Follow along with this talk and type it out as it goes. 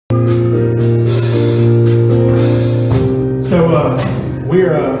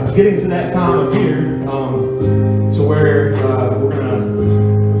We're getting to that time of year to where we're going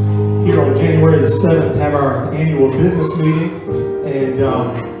to, here on January the 7th, have our annual business meeting. And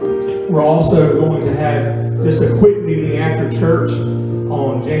we're also going to have just a quick meeting after church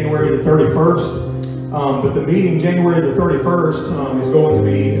on January the 31st. But the meeting January the 31st is going to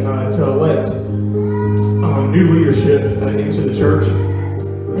be to elect new leadership into the church.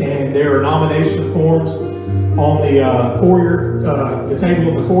 And there are nomination forms on the foyer, the table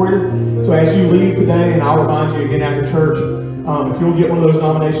in the foyer. So as you leave today, and I'll remind you again after church, if you'll get one of those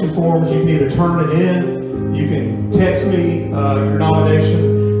nomination forms, you can either turn it in, you can text me your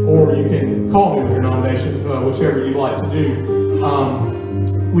nomination, or you can call me with your nomination, whichever you'd like to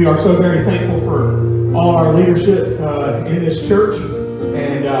do. We are so very thankful for all our leadership in this church,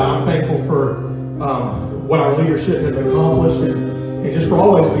 and I'm thankful for what our leadership has accomplished, and just for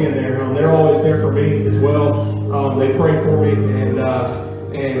always being there. They're always there for me as well. They pray for me,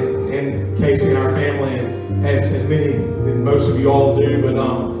 and Casey and our family, and as many and most of you all do. But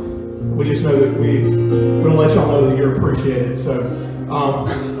we just know that we want to let y'all know that you're appreciated. So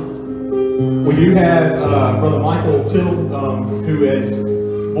we do have Brother Michael Tittle, who has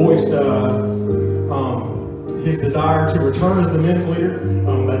voiced his desire to return as the men's leader.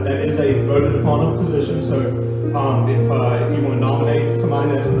 That is a voted upon position. So if you want to nominate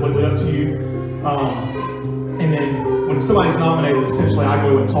somebody, that's completely up to you. And then when somebody's nominated, essentially I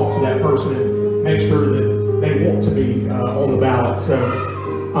go and talk to that person and make sure that they want to be on the ballot. So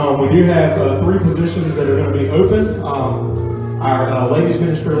we do have 3 positions that are going to be open. Our ladies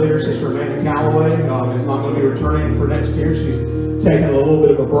ministry leader, Sister Amanda Calloway, is not going to be returning for next year. She's taking a little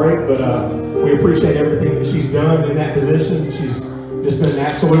bit of a break, but we appreciate everything that she's done in that position. She's just been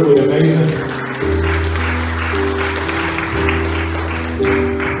absolutely amazing.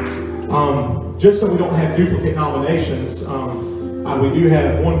 Just so we don't have duplicate nominations, we do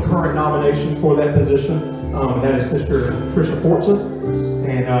have one current nomination for that position, and that is Sister Tricia Fortson,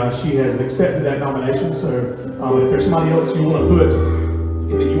 and she has accepted that nomination. So if there's somebody else you want to put,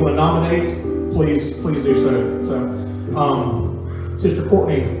 that you want to nominate, please do so. So Sister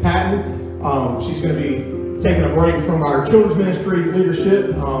Courtney Patton, she's going to be taking a break from our children's ministry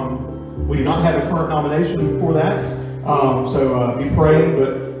leadership. We do not have a current nomination for that, so be praying,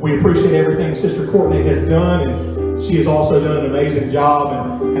 but we appreciate everything Sister Courtney has done, and she has also done an amazing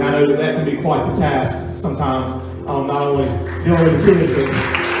job, and I know that that can be quite the task sometimes, not only dealing with the kids, but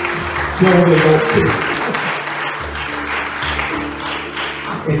dealing with the adults too.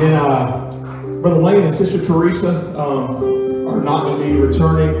 And then Brother Lane and Sister Teresa are not going to be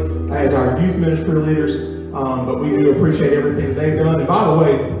returning as our youth ministry leaders, but we do appreciate everything that they've done. And by the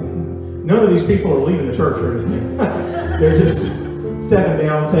way, none of these people are leaving the church or anything. They're just stepping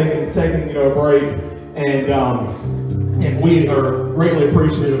down, taking a break, and we are greatly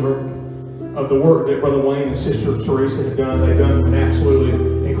appreciative of the work that Brother Wayne and Sister Teresa have done. They've done an absolutely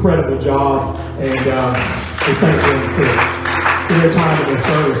incredible job, and we thank them for their time and their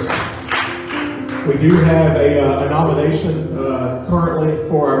service. We do have a nomination currently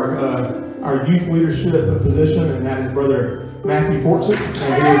for our youth leadership position, and that is Brother Matthew Fortson, and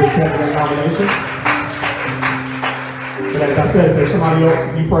he has accepted that nomination. But as I said, if there's somebody else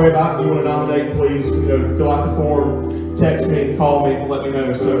that you pray about and you want to nominate, please fill out the form, text me, call me, let me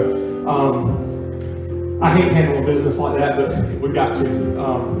know. So I hate handling business like that, but we've got to.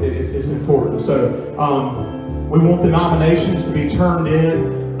 It's important. So we want the nominations to be turned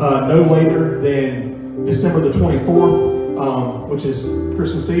in no later than December the 24th, which is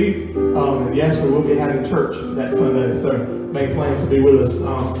Christmas Eve. And yes, we will be having church that Sunday, so make plans to be with us.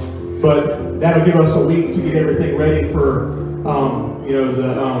 But that'll give us a week to get everything ready for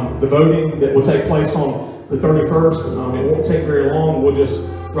the voting that will take place on the 31st. It won't take very long. We'll just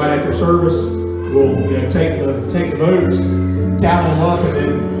right after service, we'll take the votes, tally them up, and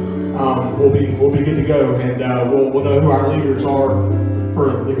then we'll be good to go, and we'll know who our leaders are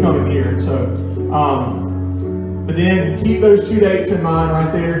for the coming year. So, but then keep those 2 dates in mind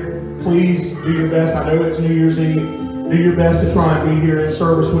right there. Please do your best. I know it's New Year's Eve. Do your best to try and be here in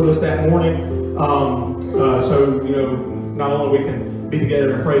service with us that morning. So not only we can be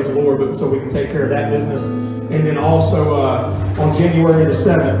together and praise the Lord, but so we can take care of that business. And then also on January the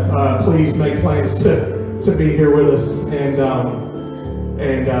 7th, please make plans to be here with us, and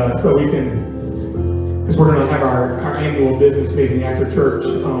so we can, because we're going to have our annual business meeting after church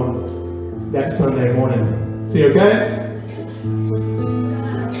that Sunday morning. See, okay?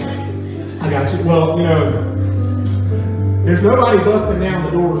 I got you. Well, there's nobody busting down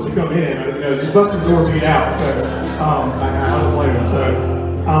the doors to come in. Just busting the doors to get out. So I don't blame them.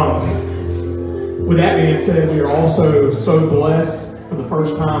 So With that being said, we are also so blessed for the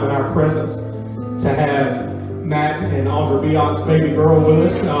first time in our presence to have Matt and Audra Biot's baby girl with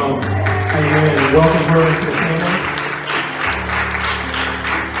us. Amen. And welcome her into the family.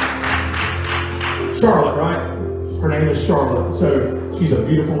 Charlotte, right? Her name is Charlotte. So she's a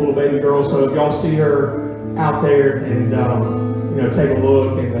beautiful little baby girl. So if y'all see her out there, and take a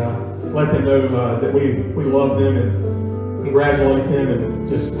look and let them know that we love them and congratulate them, and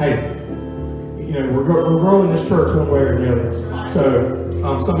just, hey, we're growing this church one way or the other. So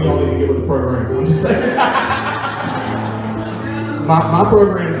some of y'all need to get with the program. I'm just saying. my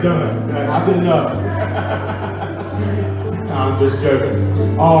program's done. I did enough. I'm just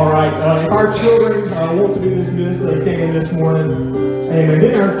joking. All right. If our children want to be dismissed, they came this morning. Amen.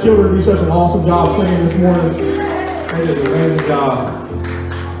 Didn't our children do such an awesome job singing this morning? They did an amazing job.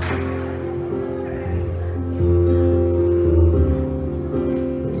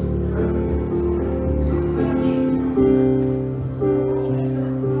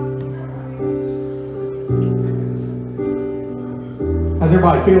 How's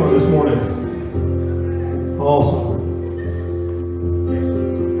everybody feeling this morning? Awesome.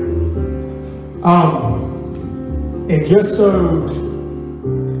 And just so,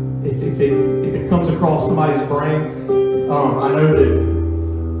 if it comes across somebody's brain, I know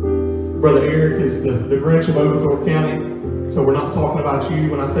that Brother Eric is the Grinch of Oglethorpe County, so we're not talking about you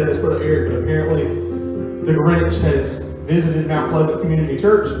when I say this, Brother Eric, but apparently the Grinch has visited Mount Pleasant Community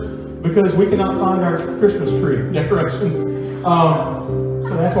Church because we cannot find our Christmas tree decorations.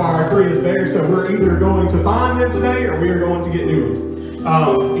 So that's why our tree is bare. So we're either going to find them today or we are going to get new ones.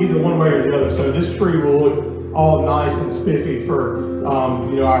 Either one way or the other. So this tree will look all nice and spiffy for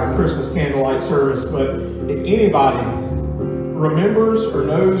our Christmas candlelight service. But if anybody remembers or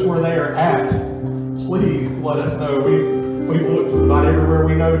knows where they are at, please let us know. We've looked about everywhere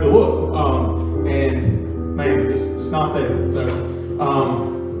we know to look, and man, just not there. So,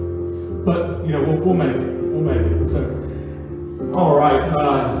 but we'll make it. We'll make it. So, all right.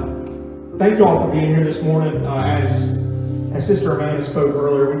 Thank you all for being here this morning. As Sister Amanda spoke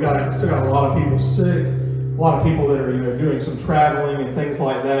earlier, still got a lot of people sick, a lot of people that are doing some traveling and things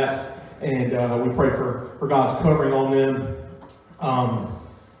like that, and we pray for God's covering on them,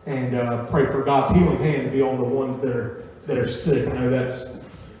 and pray for God's healing hand to be on the ones that are sick. I know that's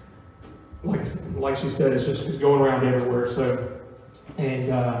like she said, it's going around everywhere. So,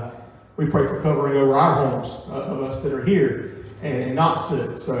 and we pray for covering over our homes of us that are here and not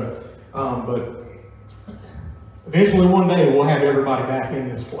sick. So, but eventually one day we'll have everybody back in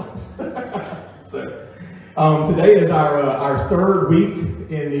this place. So today is our third week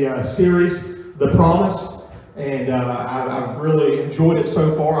in the series, The Promise, and I've really enjoyed it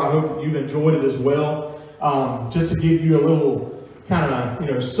so far. I hope that you've enjoyed it as well. Just to give you a little kind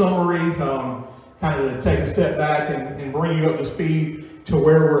of summary, kind of take a step back and bring you up to speed to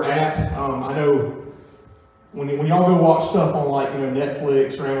where we're at. I know when y'all go watch stuff on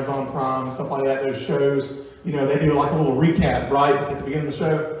Netflix or Amazon Prime and stuff like that, those shows, they do like a little recap right at the beginning of the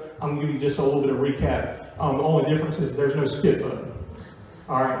show. I'm gonna give you just a little bit of recap. The only difference is there's no skip button.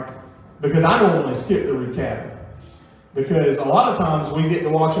 All right, because I normally skip the recap because a lot of times we get to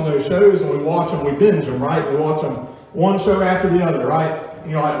watching those shows and we watch them, we binge them, right? We watch them one show after the other, right?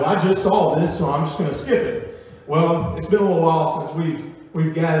 And you're like, well, I just saw this, so I'm just gonna skip it. Well, it's been a little while since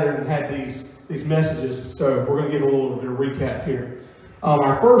we've gathered and had these messages, so we're going to give a little bit of recap here.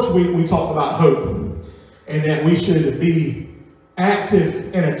 Our first week we talked about hope, and that we should be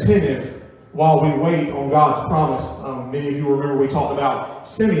active and attentive while we wait on God's promise. Many of you remember we talked about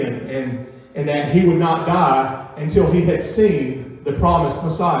Simeon and that he would not die until he had seen the promised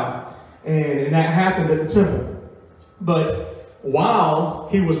Messiah, and that happened at the temple. But while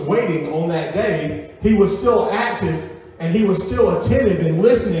he was waiting on that day, he was still active and he was still attentive and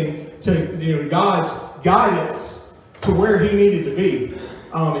listening to God's guidance to where he needed to be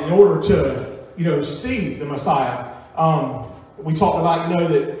in order to see the Messiah. We talked about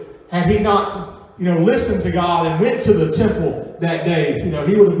that had he not listened to God and went to the temple that day,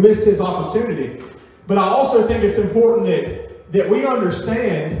 he would have missed his opportunity. But I also think it's important that we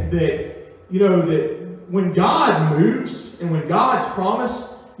understand that that when God moves and when God's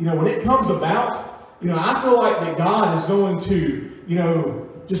promise, when it comes about, I feel like that God is going to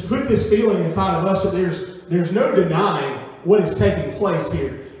just put this feeling inside of us that there's no denying what is taking place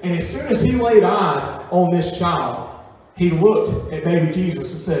here. And as soon as he laid eyes on this child, he looked at baby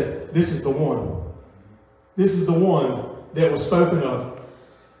Jesus and said, this is the one. This is the one that was spoken of.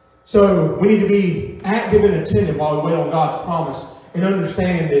 So we need to be active and attentive while we wait on God's promise and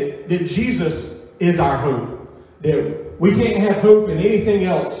understand that Jesus is our hope. That we can't have hope in anything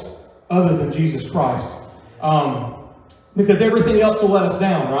else other than Jesus Christ. Because everything else will let us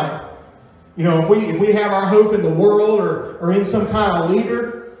down, right? You know, if we have our hope in the world or in some kind of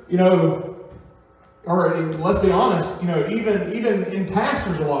leader, you know, or let's be honest, you know, even in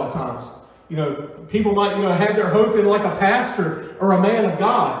pastors a lot of times, you know, people might, you know, have their hope in like a pastor or a man of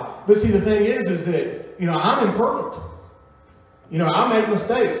God. But see, the thing is that, you know, I'm imperfect. You know, I make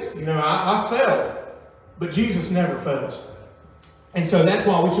mistakes. You know, I fail. But Jesus never fails. And so that's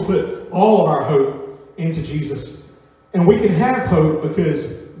why we should put all of our hope into Jesus. And we can have hope because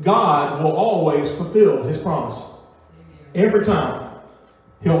God will always fulfill His promise. Every time.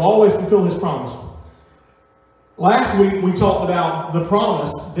 He'll always fulfill His promise. Last week we talked about the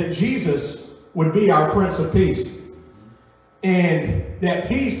promise that Jesus would be our Prince of Peace. And that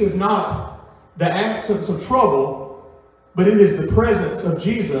peace is not the absence of trouble, but it is the presence of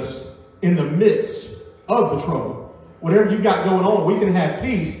Jesus in the midst of the trouble. Whatever you've got going on, we can have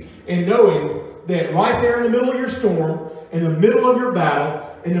peace in knowing that right there in the middle of your storm, in the middle of your battle,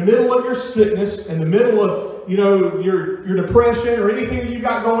 in the middle of your sickness, in the middle of, you know, your depression or anything that you've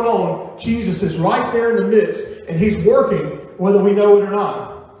got going on, Jesus is right there in the midst, and He's working whether we know it or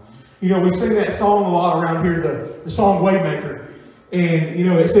not. You know, we sing that song a lot around here, the song Waymaker. And, you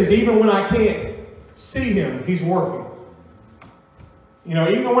know, it says, even when I can't see Him, He's working. You know,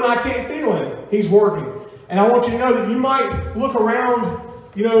 even when I can't feel Him, He's working. And I want you to know that you might look around,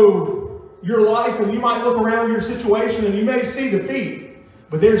 you know, your life, and you might look around your situation, and you may see defeat.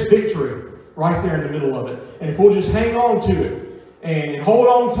 But there's victory right there in the middle of it. And if we'll just hang on to it and hold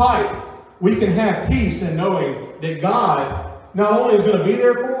on tight, we can have peace in knowing that God not only is going to be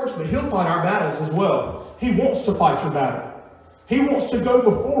there for us, but He'll fight our battles as well. He wants to fight your battle. He wants to go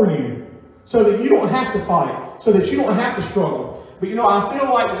before you so that you don't have to fight, so that you don't have to struggle. But you know, I feel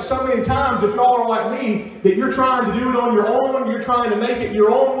like that so many times, if y'all are like me, that you're trying to do it on your own, you're trying to make it your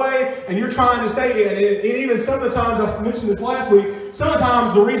own way, and you're trying to say, and even some of the times, I mentioned this last week,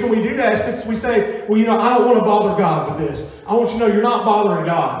 sometimes the reason we do that is because we say, well, you know, I don't want to bother God with this. I want you to know you're not bothering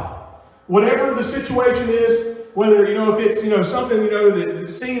God. Whatever the situation is, whether, you know, if it's, you know, something, you know, that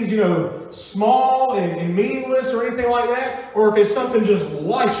seems, you know, small and meaningless or anything like that, or if it's something just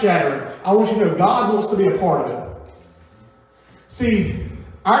life-shattering, I want you to know God wants to be a part of it. See,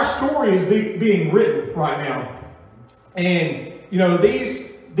 our story is being written right now. And, you know,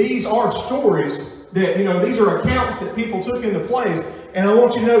 these are stories that, you know, these are accounts that people took into place. And I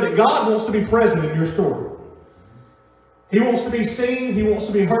want you to know that God wants to be present in your story. He wants to be seen. He wants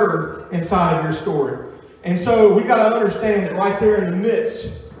to be heard inside of your story. And so we've got to understand that right there in the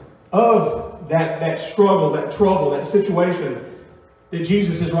midst of that struggle, that trouble, that situation, that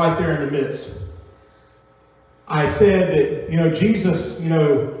Jesus is right there in the midst. I had said that, you know, Jesus, you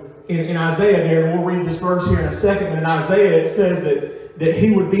know, in Isaiah there, and we'll read this verse here in a second, but in Isaiah it says that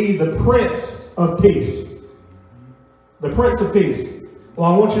He would be the Prince of Peace. The Prince of Peace.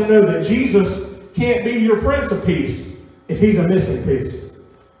 Well, I want you to know that Jesus can't be your Prince of Peace if He's a missing piece.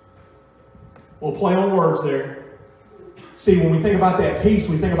 We'll play on words there. See, when we think about that piece,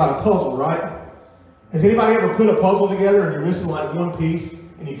 we think about a puzzle, right? Has anybody ever put a puzzle together and you're missing like one piece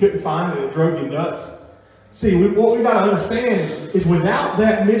and you couldn't find it and it drove you nuts? See, what we've got to understand is without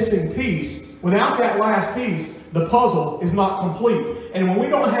that missing piece, without that last piece, the puzzle is not complete. And when we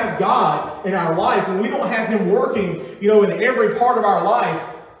don't have God in our life, when we don't have Him working, you know, in every part of our life,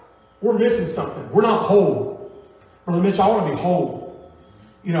 we're missing something. We're not whole. Brother Mitch, I want to be whole.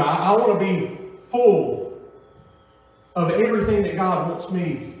 You know, I want to be full of everything that God wants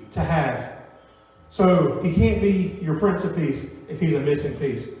me to have. So He can't be your Prince of Peace if He's a missing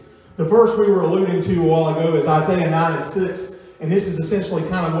piece. The verse we were alluding to a while ago is Isaiah 9:6, and this is essentially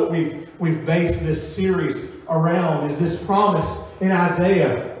kind of what we've based this series around, is this promise in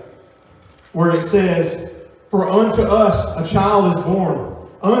Isaiah where it says, "For unto us a child is born,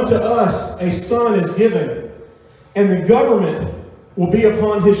 unto us a son is given, and the government will be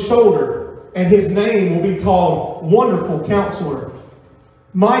upon His shoulder, and His name will be called Wonderful Counselor,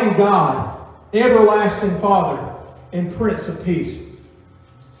 Mighty God, Everlasting Father, and Prince of Peace."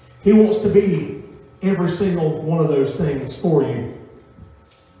 He wants to be every single one of those things for you.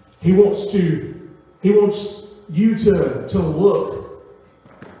 He wants you to look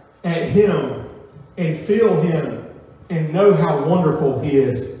at Him and feel Him and know how wonderful He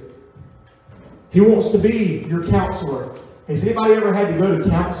is. He wants to be your counselor. Has anybody ever had to go to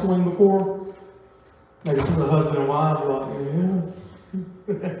counseling before? Maybe some of the husband and wives are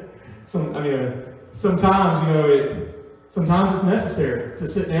like, yeah. Sometimes, you know, sometimes it's necessary to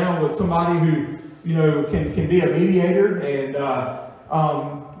sit down with somebody who, you know, can be a mediator and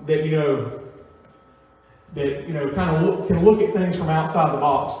that, you know, that can look at things from outside the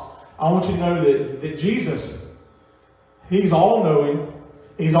box. I want you to know that Jesus, He's all-knowing,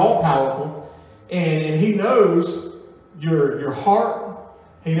 He's all-powerful, and He knows your heart,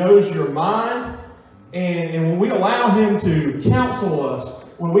 He knows your mind, and when we allow Him to counsel us,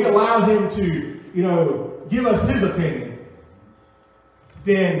 when we allow Him to, give us His opinion,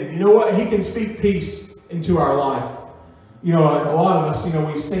 then, you know what? He can speak peace into our life. A lot of us,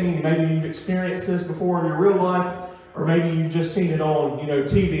 we've seen, maybe you've experienced this before in your real life, or maybe you've just seen it on,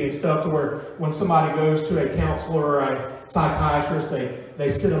 TV and stuff, to where when somebody goes to a counselor or a psychiatrist, they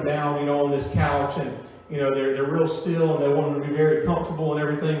sit them down, on this couch, and, they're real still, and they want them to be very comfortable and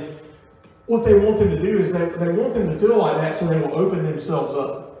everything. What they want them to do is they want them to feel like that, so they will open themselves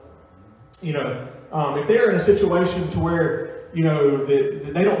up. If they're in a situation to where,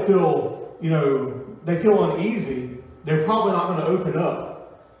 that they don't feel, they feel uneasy, they're probably not going to open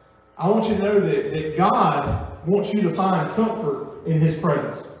up. I want you to know that God wants you to find comfort in His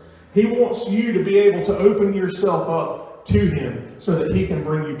presence. He wants you to be able to open yourself up to Him so that He can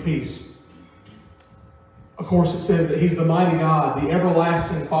bring you peace. Of course, it says that He's the mighty God, the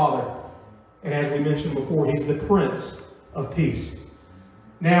everlasting Father. And as we mentioned before, He's the Prince of Peace.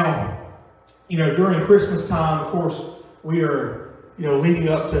 Now, during Christmas time, of course, we are, leading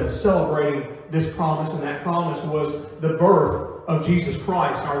up to celebrating this promise, and that promise was the birth of Jesus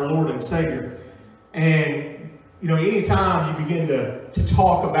Christ, our Lord and Savior. And, anytime you begin to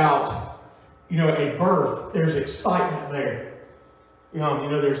talk about, a birth, there's excitement there.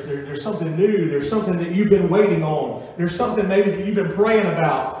 There's something new. There's something that you've been waiting on. There's something maybe that you've been praying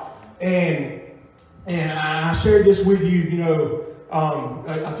about. And I shared this with you,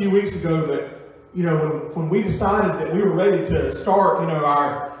 a few weeks ago, but, when we decided that we were ready to start,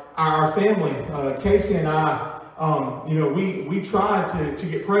 our family, Casey and I, we tried to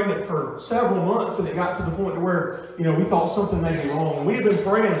get pregnant for several months, and it got to the point where, we thought something may be wrong. And we had been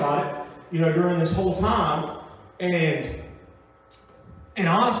praying about it, during this whole time. And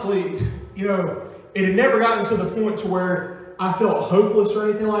honestly, it had never gotten to the point to where I felt hopeless or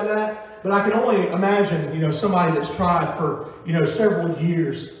anything like that. But I can only imagine, somebody that's tried for, several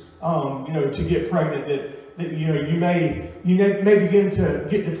years, to get pregnant, that you may begin to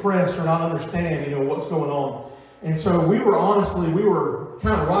get depressed or not understand, what's going on. And so we were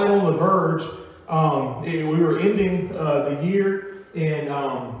kind of right on the verge. We were ending the year, and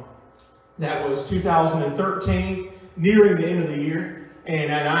that was 2013, nearing the end of the year.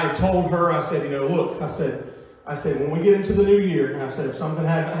 And I told her, I said, look, I said, when we get into the new year, and I said, if something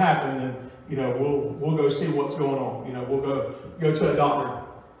hasn't happened, then, we'll go see what's going on. We'll go to a doctor.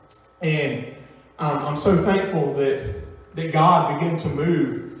 And I'm so thankful that God began to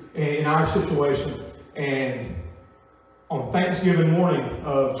move in our situation. And on Thanksgiving morning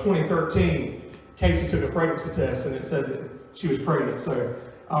of 2013, Casey took a pregnancy test, and it said that she was pregnant. So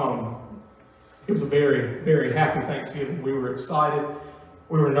it was a very, very happy Thanksgiving. We were excited.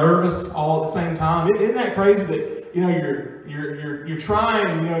 We were nervous all at the same time. Isn't that crazy that you're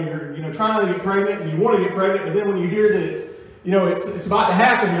trying, you're trying to get pregnant, and you want to get pregnant, but then when you hear that it's about to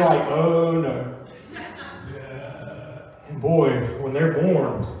happen, you're like, oh no. And boy, when they're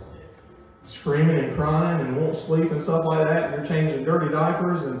born, screaming and crying and won't sleep and stuff like that, and you're changing dirty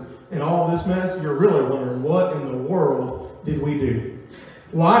diapers and all this mess, you're really wondering, what in the world did we do?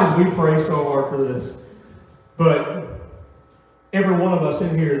 Why did we pray so hard for this? But every one of us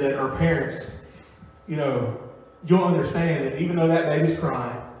in here that are parents, you'll understand that even though that baby's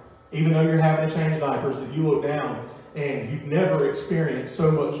crying, even though you're having to change diapers, that you look down and you've never experienced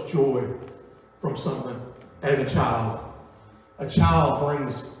so much joy from something as a child. A child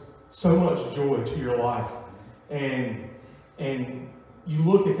brings so much joy to your life. And you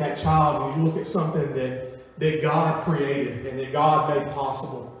look at that child and you look at something that God created and that God made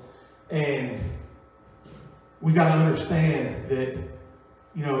possible. And we've got to understand that,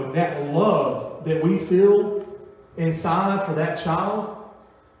 that love that we feel inside for that child,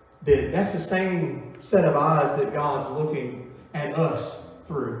 that's the same set of eyes that God's looking at us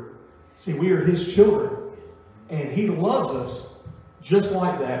through. See, we are His children, and He loves us just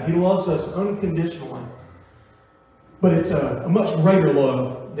like that. He loves us unconditionally. But it's a much greater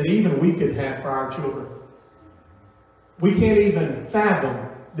love that even we could have for our children. We can't even fathom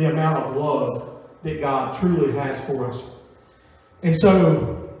the amount of love that God truly has for us. And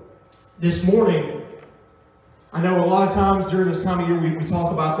so, this morning, I know a lot of times during this time of year we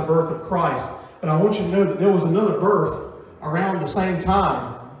talk about the birth of Christ, but I want you to know that there was another birth around the same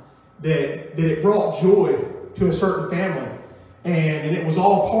time that it brought joy to a certain family. And it was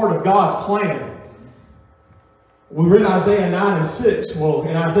all part of God's plan. We read Isaiah 9 and 6. Well,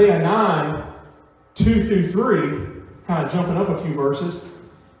 in Isaiah 9, 2 through 3, kind of jumping up a few verses,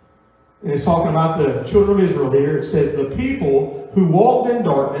 and it's talking about the children of Israel here. It says, the people who walked in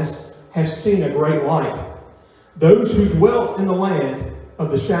darkness have seen a great light. Those who dwelt in the land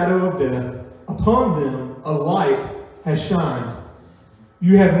of the shadow of death, upon them a light has shined.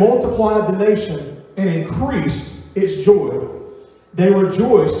 You have multiplied the nation and increased its joy. They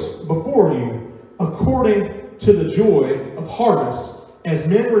rejoice before you according to the joy of harvest, as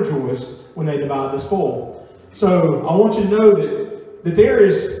men rejoice when they divide the spoil. So I want you to know that there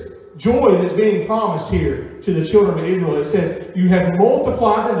is joy that's being promised here to the children of Israel. It says, you have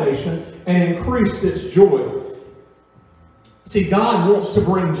multiplied the nation and increased its joy. See, God wants to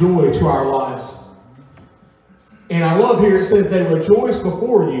bring joy to our lives. And I love here it says they rejoice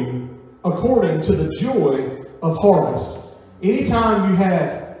before you according to the joy of harvest. Anytime you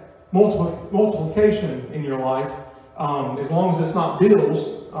have multiplication in your life, as long as it's not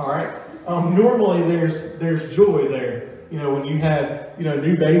bills, all right, normally there's joy there. You know, when you have,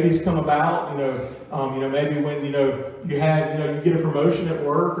 new babies come about, maybe when, you get a promotion at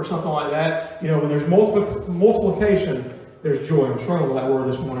work or something like that, when there's multiplication, there's joy. I'm struggling with that word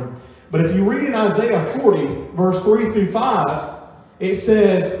this morning. But if you read in Isaiah 40, verse 3 through 5, it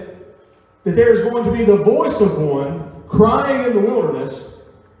says that there is going to be the voice of one crying in the wilderness.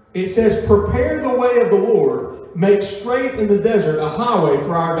 It says, prepare the way of the Lord, make straight in the desert a highway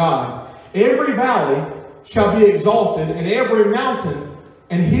for our God. Every valley shall be exalted, and every mountain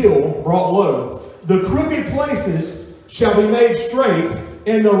and hill brought low. The crooked places shall be made straight,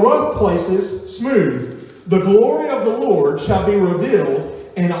 and the rough places smooth. The glory of the Lord shall be revealed,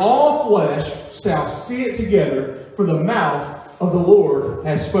 and all flesh shall see it together, for the mouth of the Lord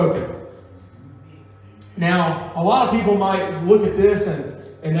has spoken. Now, a lot of people might look at this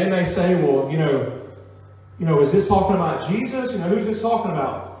and they may say, well, is this talking about Jesus? Who's this talking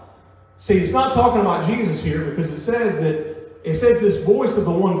about? See, it's not talking about Jesus here, because it says this voice of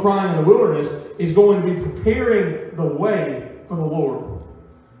the one crying in the wilderness is going to be preparing the way for the Lord.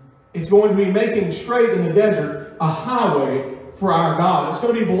 It's going to be making straight in the desert a highway for our God. It's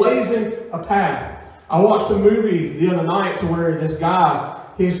going to be blazing a path. I watched a movie the other night to where this guy,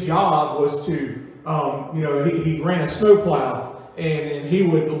 his job was to, he ran a snowplow, and he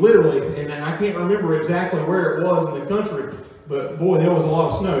would literally, and I can't remember exactly where it was in the country, but boy, there was a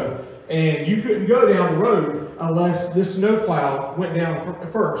lot of snow. And you couldn't go down the road unless this snowplow went down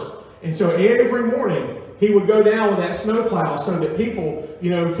first. And so every morning, he would go down with that snowplow so that people,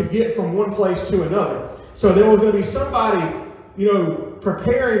 could get from one place to another. So there was going to be somebody,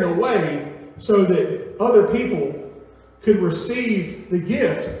 preparing the way so that other people could receive the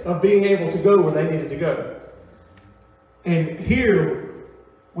gift of being able to go where they needed to go. And here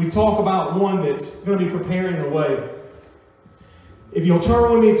we talk about one that's going to be preparing the way. If you'll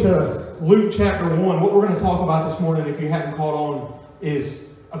turn with me to Luke chapter 1, what we're going to talk about this morning, if you hadn't caught on, is,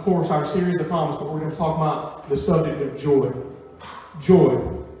 of course, our series of promise, but we're going to talk about the subject of joy. Joy.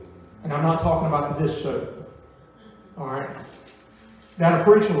 And I'm not talking about the dish soap. All right? Got to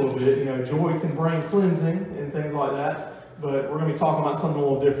preach a little bit. Joy can bring cleansing and things like that, but we're going to be talking about something a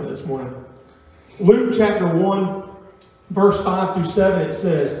little different this morning. Luke chapter 1, verse 5 through 7, it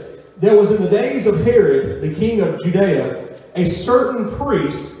says, there was in the days of Herod, the king of Judea, a certain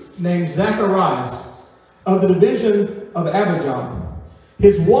priest named Zacharias of the division of Abijah.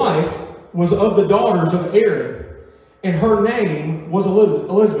 His wife was of the daughters of Aaron, and her name was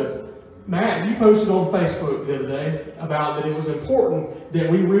Elizabeth. Matt, you posted on Facebook the other day about that it was important that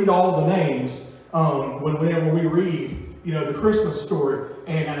we read all the names whenever we read, the Christmas story.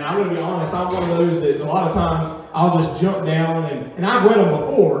 And I'm going to be honest, I'm one of those that a lot of times I'll just jump down, and I've read them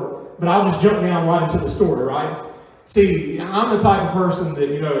before, but I'll just jump down right into the story, right? See, I'm the type of person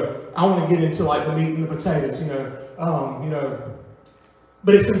that, I want to get into like the meat and the potatoes,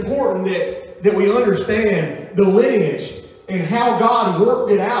 but it's important that we understand the lineage and how God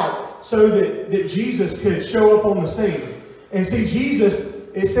worked it out so that Jesus could show up on the scene. And see, Jesus,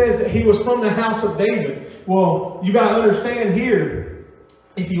 it says that he was from the house of David. Well, you got to understand here,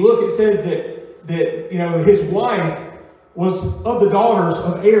 if you look, it says that his wife was of the daughters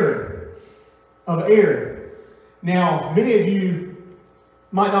of Aaron. Now, many of you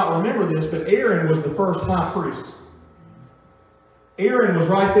might not remember this, but Aaron was the first high priest. Aaron was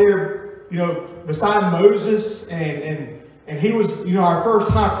right there, beside Moses, and he was, our first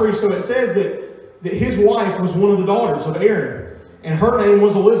high priest. So it says that his wife was one of the daughters of Aaron, and her name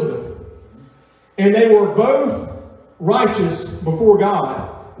was Elizabeth. And they were both righteous before God,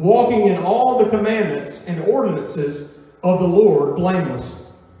 walking in all the commandments and ordinances of the Lord, blameless.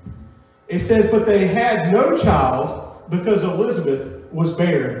 It says, but they had no child because Elizabeth was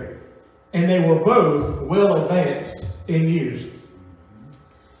barren, and they were both well advanced in years.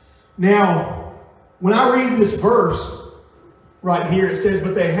 Now, when I read this verse right here, it says,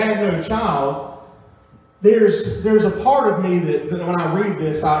 but they had no child. There's a part of me that when I read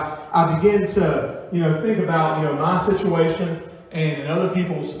this, I begin to, think about, my situation and other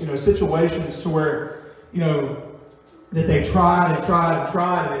people's, situations to where, that they tried and tried and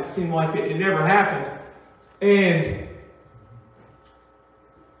tried, and it seemed like it never happened. And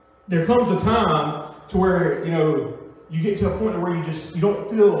there comes a time to where, you get to a point where you don't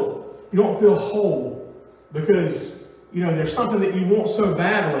feel whole, because, there's something that you want so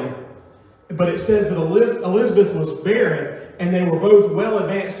badly. But it says that Elizabeth was barren, and they were both well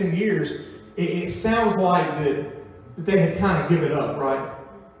advanced in years. It sounds like that they had kind of given up, right?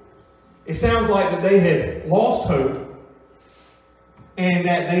 It sounds like that they had lost hope, and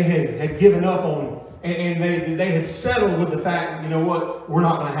that they had given up on, and they had settled with the fact that, we're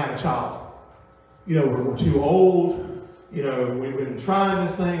not going to have a child. We're too old. We've been trying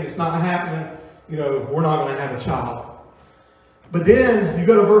this thing. It's not happening. We're not going to have a child. But then you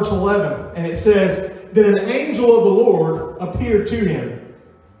go to verse 11, and it says, that an angel of the Lord appeared to him,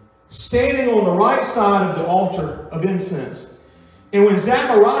 standing on the right side of the altar of incense. And when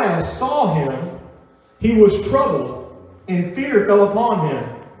Zacharias saw him, he was troubled, and fear fell upon him.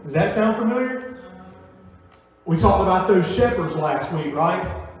 Does that sound familiar? We talked about those shepherds last week,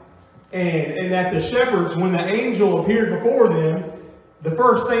 right? And that the shepherds, when the angel appeared before them, the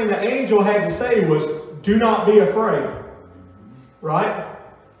first thing the angel had to say was, do not be afraid. Right?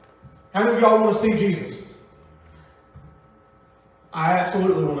 How many of y'all want to see Jesus? I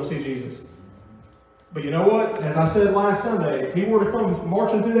absolutely want to see Jesus. But you know what? As I said last Sunday, if he were to come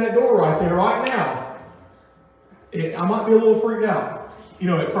marching through that door right there, right now, I might be a little freaked out,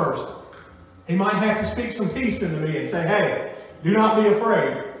 at first. He might have to speak some peace into me and say, hey, do not be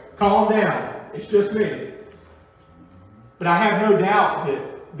afraid. Calm down. It's just me. But I have no doubt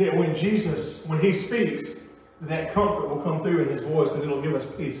that when Jesus, when he speaks, that comfort will come through in his voice, and it'll give us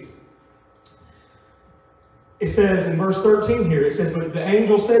peace. It says in verse 13 here, it says, but the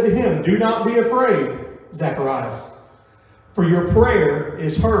angel said to him, do not be afraid, Zacharias, for your prayer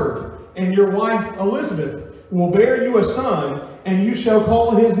is heard, and your wife Elizabeth will bear you a son, and you shall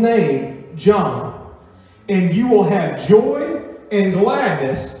call his name John. And you will have joy and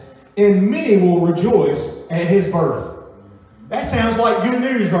gladness, and many will rejoice at his birth. That sounds like good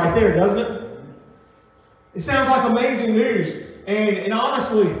news right there, doesn't it? It sounds like amazing news. And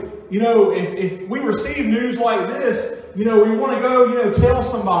honestly, if we receive news like this, we want to go, tell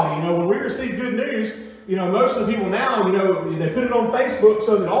somebody. When we receive good news, most of the people now, they put it on Facebook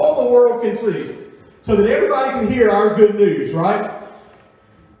so that all the world can see. So that everybody can hear our good news, right?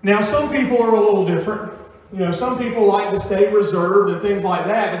 Now, some people are a little different. Some people like to stay reserved and things like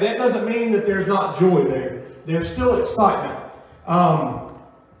that. But that doesn't mean that there's not joy there. There's still excitement.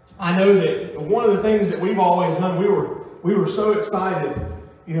 I know that one of the things that we've always done, we were so excited,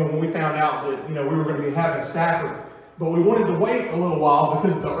 when we found out that, we were going to be having Stafford. But we wanted to wait a little while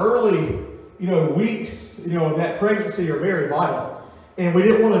because the early, weeks, of that pregnancy are very vital. And we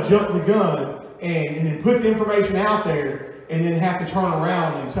didn't want to jump the gun and then put the information out there and then have to turn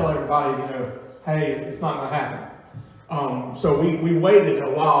around and tell everybody, hey, it's not going to happen. So we waited a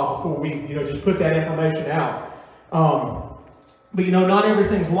while before we, just put that information out. But not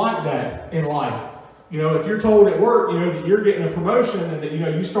everything's like that in life. If you're told at work, that you're getting a promotion and that,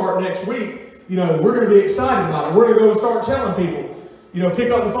 you start next week, we're going to be excited about it. We're going to go and start telling people,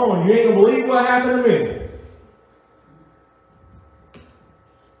 pick up the phone. You ain't going to believe what happened to me.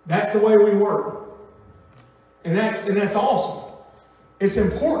 That's the way we work. And that's awesome. It's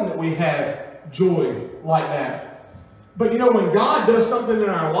important that we have joy like that. But when God does something in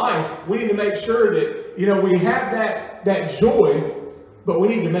our life, we need to make sure that, we have that joy, but we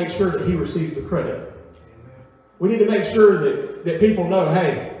need to make sure that he receives the credit. We need to make sure that people know,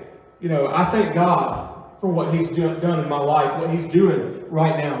 hey, I thank God for what he's done in my life, what he's doing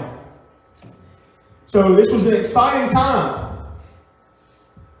right now. So this was an exciting time.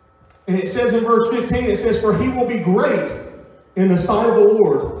 And it says in verse 15, it says, for he will be great in the sight of the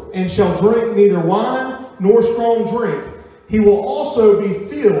Lord, and shall drink neither wine nor strong drink. He will also be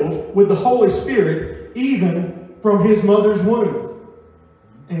filled with the Holy Spirit, even from his mother's womb.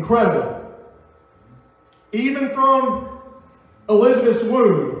 Incredible. Even from Elizabeth's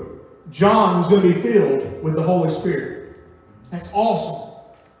womb, John was going to be filled with the Holy Spirit. That's awesome.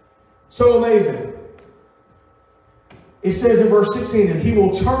 So amazing. It says in verse 16, and he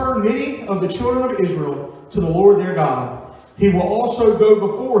will turn many of the children of Israel to the Lord their God. He will also go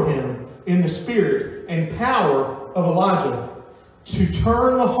before him in the spirit and power of Elijah, to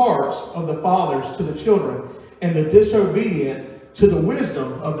turn the hearts of the fathers to the children, and the disobedient to the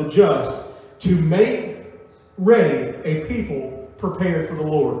wisdom of the just, to make ready a people prepared for the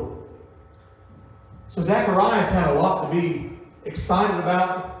Lord. So Zacharias had a lot to be excited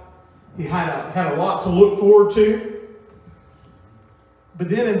about. He had a lot to look forward to. But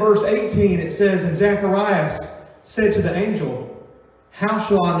then in verse 18 it says, and Zacharias said to the angel, how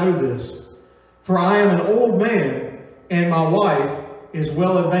shall I know this? For I am an old man, and my wife is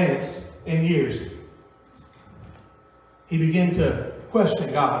well advanced in years. He began to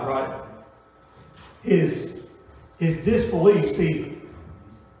question God, right? His disbelief. See,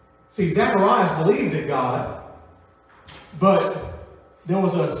 Zacharias believed in God, but there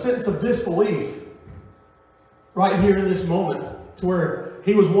was a sense of disbelief right here in this moment, to where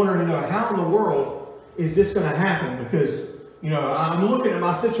he was wondering, how in the world is this going to happen? Because, I'm looking at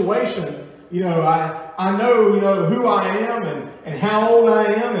my situation. I know, who I am and how old I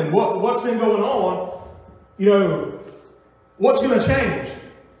am and what's been going on. What's going to change?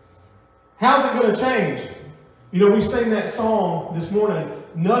 How's it going to change? We sang that song this morning,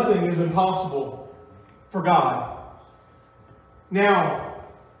 nothing is impossible for God. Now,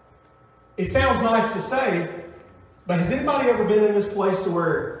 it sounds nice to say, but has anybody ever been in this place to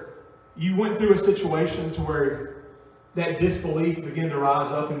where you went through a situation to where that disbelief began to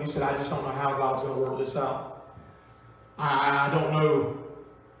rise up and you said, I just don't know how God's going to work this out. I don't know,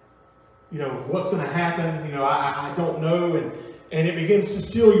 what's going to happen. I don't know. And it begins to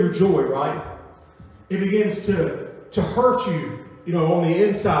steal your joy, right? It begins to hurt you, on the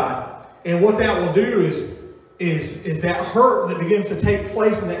inside. And what that will do is that hurt that begins to take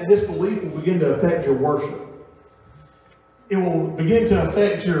place, and that disbelief will begin to affect your worship. It will begin to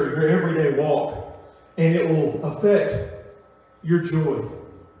affect your everyday walk. And it will affect your joy.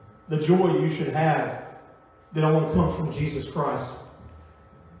 The joy you should have that only comes from Jesus Christ.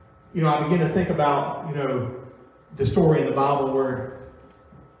 I begin to think about, the story in the Bible where,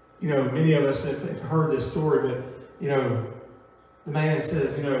 many of us have heard this story, but, the man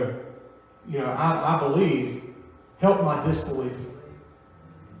says, I believe, help my disbelief.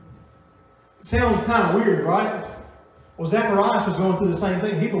 It sounds kind of weird, right? Well, Zacharias was going through the same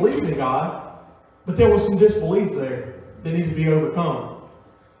thing. He believed in God, but there was some disbelief there that needed to be overcome.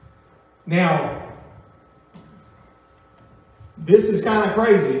 Now, this is kind of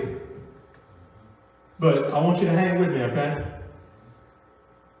crazy, but I want you to hang with me, okay?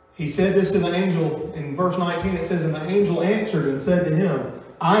 He said this to the angel. In verse 19 it says, and the angel answered and said to him,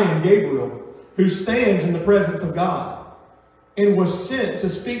 I am Gabriel, who stands in the presence of God, and was sent to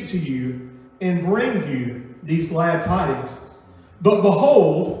speak to you and bring you these glad tidings. But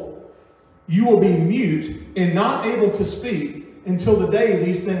behold, you will be mute and not able to speak until the day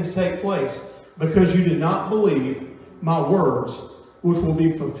these things take place, because you did not believe my words, which will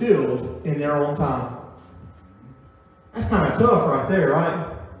be fulfilled in their own time. That's kind of tough right there, right?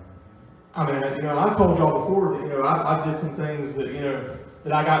 I mean, I told y'all before that, I did some things that,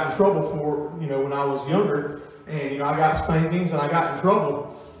 that I got in trouble for, when I was younger. And, I got spankings and I got in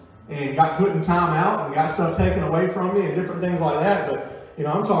trouble and got put in timeout and got stuff taken away from me and different things like that. But,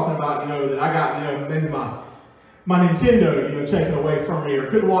 I'm talking about, that I got, maybe my Nintendo, taken away from me, or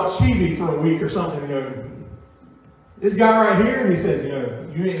couldn't watch TV for a week or something, This guy right here, he says,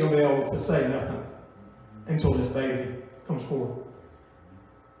 you ain't going to be able to say nothing until this baby comes forth.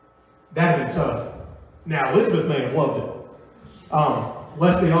 That'd have been tough. Now, Elizabeth may have loved it.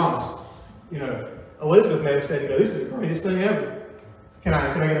 Let's be honest. Elizabeth may have said, this is the greatest thing ever. Can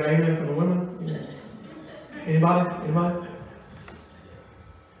I get an amen from the women? Anybody?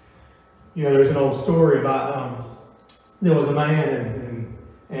 There's an old story about there was a man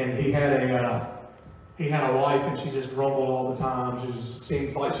and he had a wife, and she just grumbled all the time. She just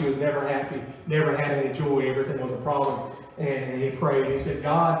seemed like she was never happy, never had any joy. Everything was a problem. And he prayed. He said,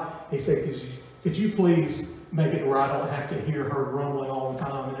 God, he said, could you please make it where I don't have to hear her grumbling all the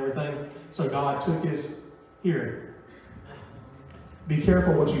time and everything? So God took his hearing. Be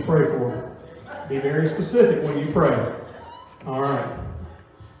careful what you pray for. Be very specific when you pray. All right.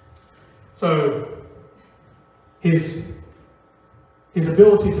 So his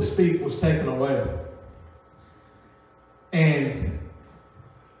ability to speak was taken away. And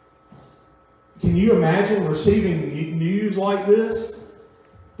can you imagine receiving news like this?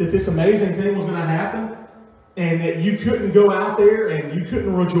 That this amazing thing was going to happen? And that you couldn't go out there and you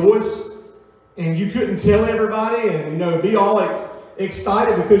couldn't rejoice? And you couldn't tell everybody and, be all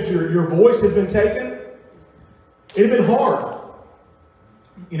excited because your voice has been taken? It'd have been hard.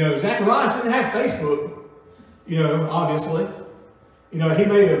 Zacharias didn't have Facebook, obviously. He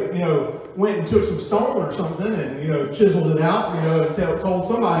may have, went and took some stone or something and, chiseled it out, and told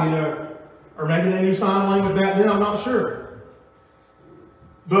somebody, or maybe they knew sign language back then, I'm not sure.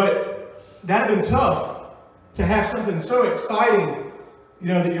 But that would have been tough to have something so exciting,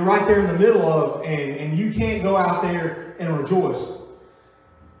 that you're right there in the middle of, and you can't go out there and rejoice.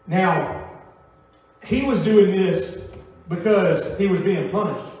 Now, he was doing this because he was being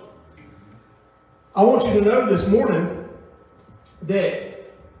punished. I want you to know this morning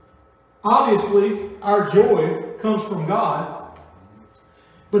that obviously our joy comes from God,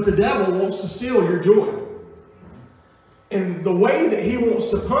 but the devil wants to steal your joy. And the way that he wants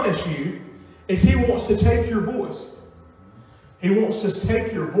to punish you is he wants to take your voice. He wants to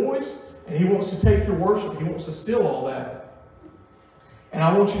take your voice and he wants to take your worship. He wants to steal all that. And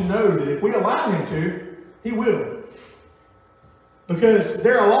I want you to know that if we allow him to, he will. Because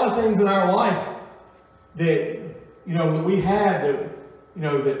there are a lot of things in our life that, that we have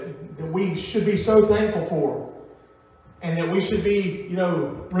that we should be so thankful for. And that we should be,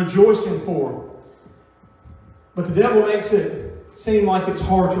 rejoicing for. But the devil makes it seem like it's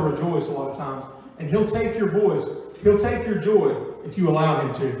hard to rejoice a lot of times. And he'll take your voice. He'll take your joy if you allow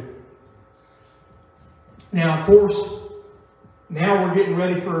him to. Now, of course, now we're getting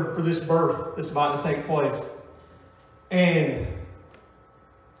ready for this birth that's about to take place. And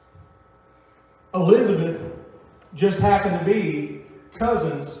Elizabeth just happened to be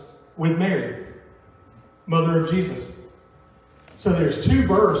cousins with Mary, mother of Jesus. So there's two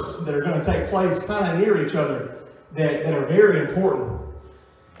births that are going to take place kind of near each other that are very important.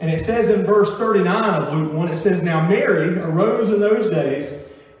 And it says in verse 39 of Luke 1, it says, "Now Mary arose in those days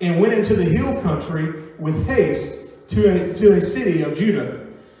and went into the hill country with haste to a city of Judah,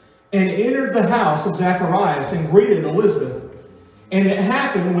 and entered the house of Zacharias and greeted Elizabeth. And it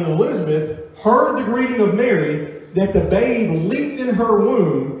happened when Elizabeth heard the greeting of Mary that the babe leaped in her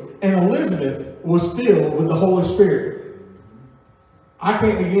womb, and Elizabeth was filled with the Holy Spirit." I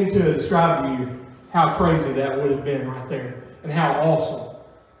can't begin to describe to you how crazy that would have been right there, and how awesome.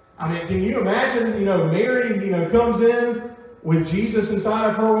 I mean, can you imagine, Mary, comes in with Jesus inside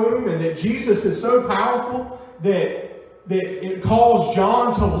of her womb, and that Jesus is so powerful that it caused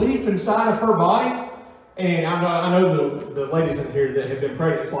John to leap inside of her body. And I know the ladies in here that have been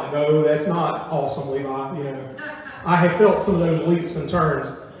pregnant, it's like, no, that's not awesome, Levi. I have felt some of those leaps and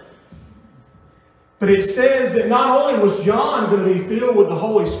turns. But it says that not only was John going to be filled with the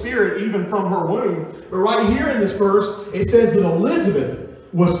Holy Spirit even from her womb, but right here in this verse, it says that Elizabeth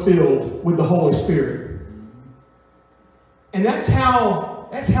was filled with the Holy Spirit. And that's how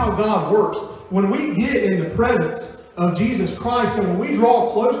God works. When we get in the presence of Jesus Christ and when we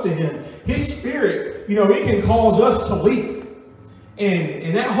draw close to him, his Spirit, it can cause us to leap.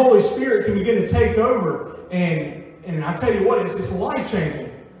 And that Holy Spirit can begin to take over. And I tell you what, it's life-changing.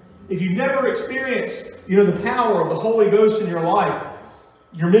 If you've never experienced, the power of the Holy Ghost in your life,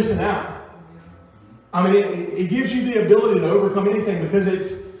 you're missing out. I mean, it gives you the ability to overcome anything because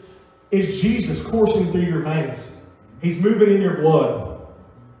it's Jesus coursing through your veins. He's moving in your blood.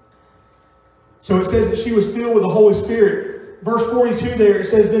 So it says that she was filled with the Holy Spirit. Verse 42 there, it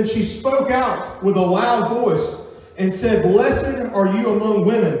says, "Then she spoke out with a loud voice and said, 'Blessed are you among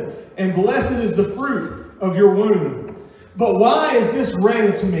women, and blessed is the fruit of your womb. But why is this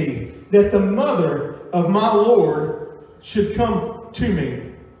granted to me, that the mother of my Lord should come to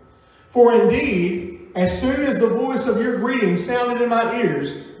me? For indeed, as soon as the voice of your greeting sounded in my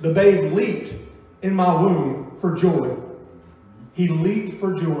ears, the babe leaped in my womb for joy.'" He leaped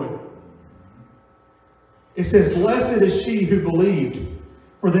for joy. It says, "Blessed is she who believed,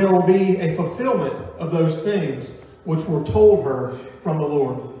 for there will be a fulfillment of those things which were told her from the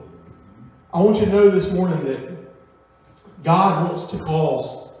Lord." I want you to know this morning that God wants to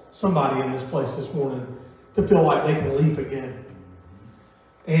cause somebody in this place this morning to feel like they can leap again.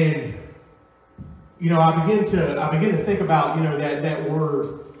 And I begin to think about that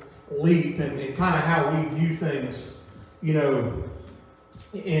word leap and kind of how we view things in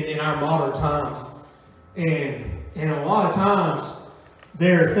our modern times. And a lot of times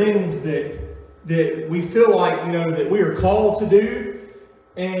there are things that we feel like that we are called to do,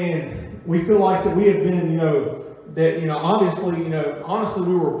 and we feel like that we have been honestly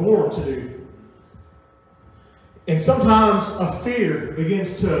we were born to do. And sometimes a fear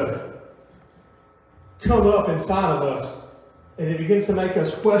begins to come up inside of us, and it begins to make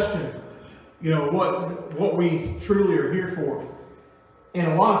us question what we truly are here for.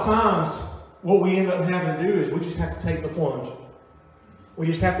 And a lot of times what we end up having to do is we just have to take the plunge. We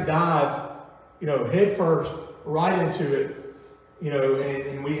just have to dive head first right into it,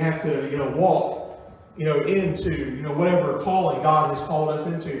 and we have to walk into, whatever calling God has called us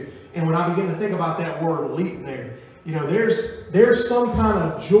into. And when I begin to think about that word leap there, there's some kind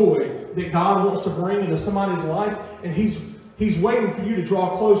of joy that God wants to bring into somebody's life, and He's waiting for you to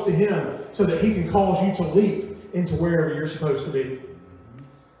draw close to Him so that He can cause you to leap into wherever you're supposed to be.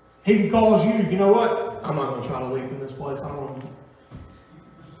 He can cause you, you know what? I'm not going to try to leap in this place. I don't want to,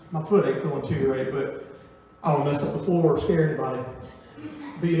 my foot ain't feeling too great, but I don't mess up the floor or scare anybody.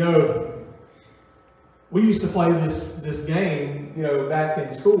 But we used to play this game, back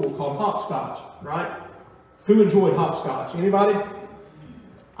in school called hopscotch, right? Who enjoyed hopscotch? Anybody?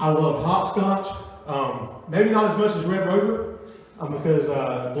 I loved hopscotch. Maybe not as much as Red Rover, because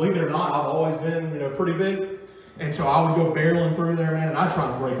believe it or not, I've always been, pretty big. And so I would go barreling through there, man, and I'd try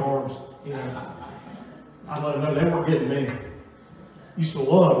to break arms. I'd let them know they weren't getting me. Used to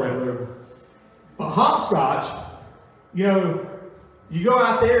love Red Rover. But hopscotch, you go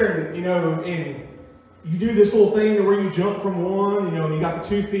out there and you do this little thing where you jump from one, and you got the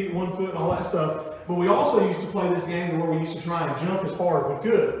 2 feet, 1 foot, and all that stuff. But we also used to play this game where we used to try and jump as far as we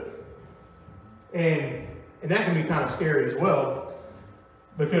could. And that can be kind of scary as well.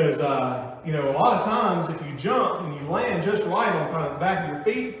 Because, a lot of times if you jump and you land just right on kind of the back of your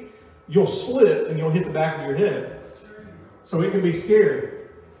feet, you'll slip and you'll hit the back of your head. So it can be scary.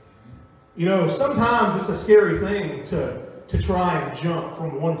 Sometimes it's a scary thing to try and jump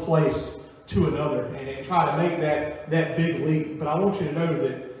from one place to another and try to make that big leap. But I want you to know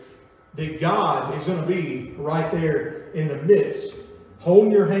that God is going to be right there in the midst,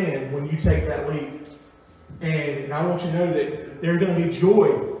 holding your hand when you take that leap. And I want you to know that there's going to be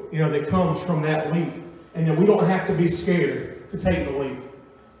joy, that comes from that leap. And that we don't have to be scared to take the leap.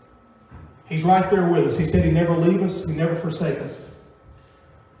 He's right there with us. He said He never leave us. He never forsake us.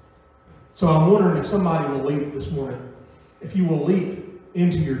 So I'm wondering if somebody will leap this morning. If you will leap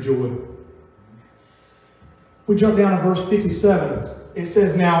into your joy. If we jump down to verse 57, it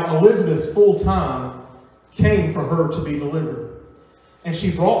says, "Now Elizabeth's full time came for her to be delivered. And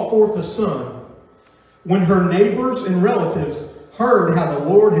she brought forth a son. When her neighbors and relatives heard how the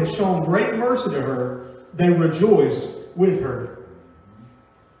Lord had shown great mercy to her, they rejoiced with her."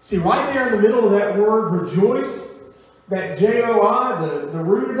 See, right there in the middle of that word, rejoiced, that J-O-I, the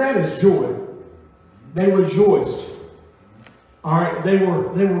root of that is joy. They rejoiced. All right, they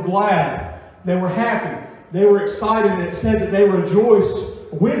were glad. They were happy. They were excited, and it said that they rejoiced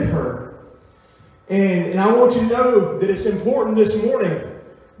with her. And I want you to know that it's important this morning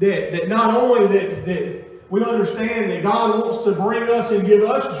that not only that we understand that God wants to bring us and give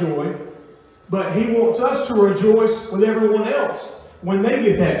us joy, but He wants us to rejoice with everyone else when they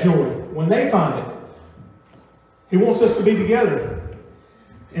get that joy, when they find it. He wants us to be together.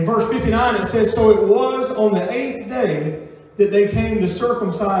 In verse 59 it says, "So it was on the 8th day that they came to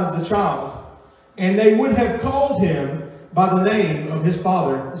circumcise the child, and they would have called him by the name of his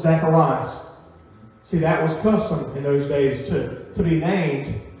father, Zacharias." See, that was custom in those days to be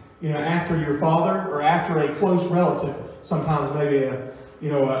named, after your father or after a close relative. Sometimes maybe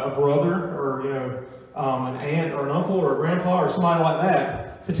a brother or an aunt or an uncle or a grandpa or somebody like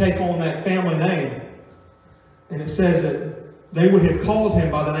that, to take on that family name. And it says that they would have called him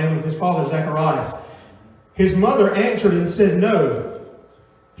by the name of his father, Zacharias. His mother answered and said, "No,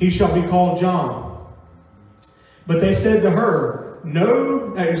 he shall be called John." But they said to her,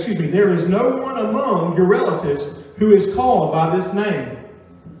 "There is no one among your relatives who is called by this name."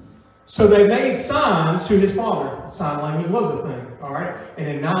 So they made signs to his father. Sign language was a thing, all right? And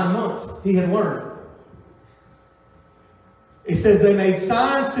in 9 months, he had learned. It says they made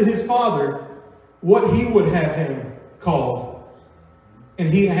signs to his father what he would have him called. And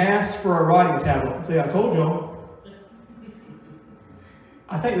he asked for a writing tablet. See, I told y'all.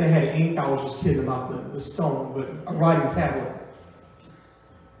 I think they had ink. I was just kidding about the stone, but a writing tablet.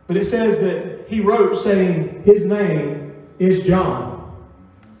 But it says that he wrote saying his name is John.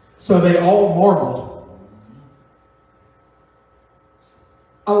 So they all marveled.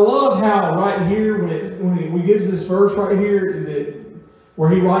 I love how right here, when he gives this verse right here, where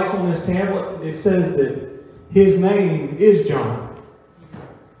he writes on this tablet, it says that his name is John.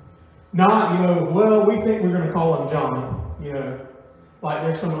 Not, we think we're going to call him John, like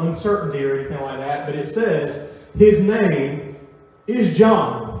there's some uncertainty or anything like that, but it says his name is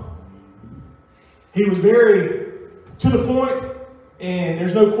John. He was very to the point, and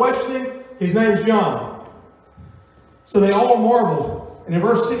there's no questioning, his name's John. So they all marveled. And in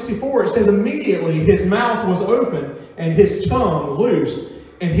verse 64 it says, "Immediately his mouth was open and his tongue loosed,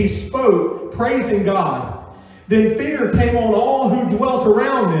 and he spoke, praising God. Then fear came on all who dwelt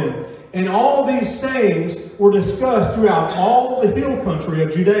around them, and all these sayings were discussed throughout all the hill country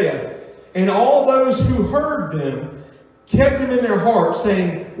of Judea. And all those who heard them kept them in their hearts,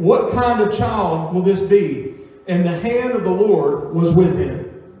 saying, what kind of child will this be? And the hand of the Lord was with him.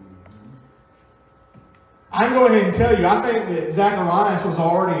 I can go ahead and tell you, I think that Zacharias was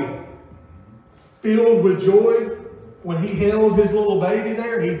already filled with joy when he held his little baby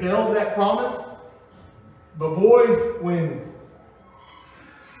there. He held that promise. But boy, when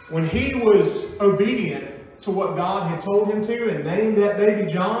he was obedient to what God had told him to and named that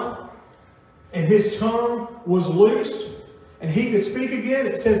baby John, and his tongue was loosed, and he could speak again,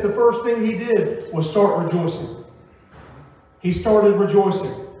 it says the first thing he did was start rejoicing. He started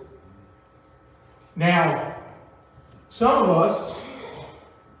rejoicing. Now, some of us,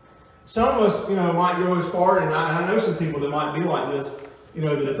 might go as far, and I know some people that might be like this,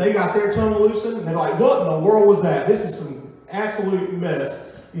 that if they got their tongue loosened, they're like, what in the world was that? This is some absolute mess.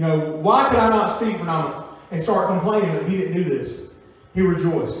 Why could I not speak when and start complaining that he didn't do this? He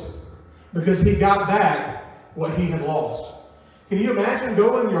rejoiced because he got back what he had lost. Can you imagine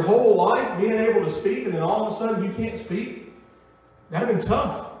going your whole life being able to speak and then all of a sudden you can't speak? That would have been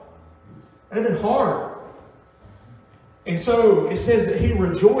tough. That would have been hard. And so it says that he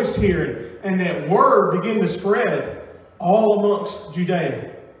rejoiced here, and that word began to spread all amongst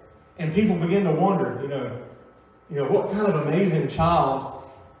Judea. And people began to wonder, what kind of amazing child,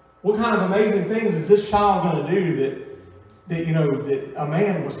 what kind of amazing things is this child going to do that a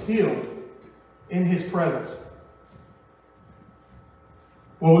man was healed in his presence?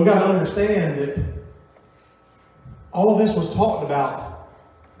 Well, we've got to understand that all this was talked about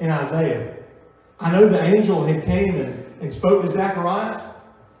in Isaiah. I know the angel had came and spoke to Zacharias,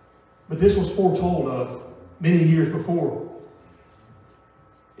 but this was foretold of many years before.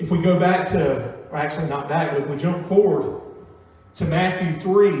 If we go back to, or actually not back, but if we jump forward to Matthew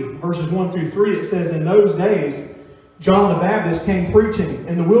 3, verses 1 through 3, it says, in those days, John the Baptist came preaching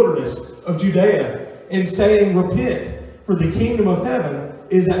in the wilderness of Judea and saying, repent, for the kingdom of heaven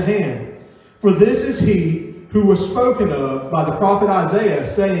is at hand. For this is he who was spoken of by the prophet Isaiah,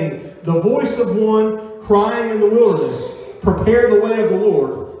 saying, the voice of one crying in the wilderness, prepare the way of the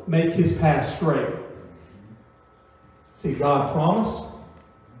Lord, make his path straight. See, God promised,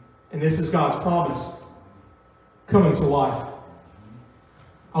 and this is God's promise coming to life.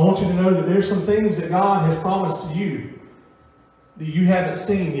 I want you to know that there's some things that God has promised to you that you haven't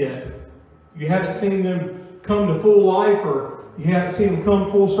seen yet. You haven't seen them come to full life, or you haven't seen them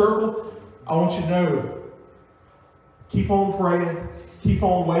come full circle. I want you to know, keep on praying, keep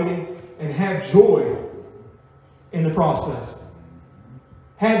on waiting, and have joy in the process.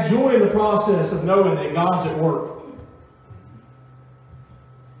 Have joy in the process of knowing that God's at work.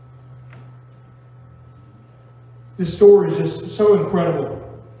 This story is just so incredible.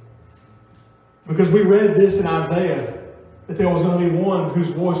 Because we read this in Isaiah, that there was going to be one whose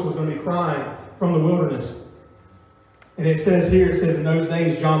voice was going to be crying from the wilderness. And it says here, in those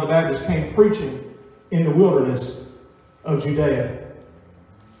days John the Baptist came preaching in the wilderness of Judea.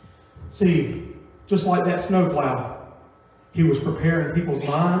 See, just like that snowplow, he was preparing people's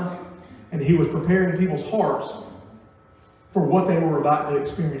minds and he was preparing people's hearts for what they were about to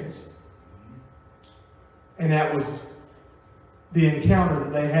experience. And that was the encounter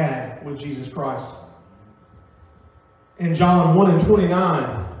that they had with Jesus Christ. In John 1 and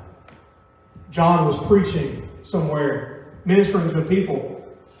 29, John was preaching somewhere, ministering to people.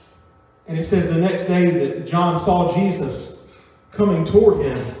 And it says the next day that John saw Jesus coming toward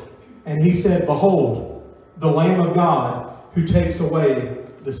him, and he said, behold, the Lamb of God who takes away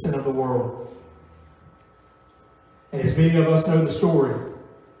the sin of the world. And as many of us know the story,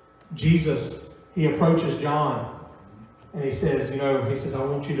 Jesus, he approaches John and he says, I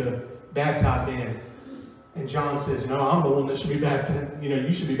want you to baptize me. And John says, no, I'm the one that should be baptized.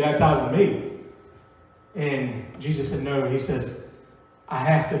 You should be baptizing me. And Jesus said, no. He says, I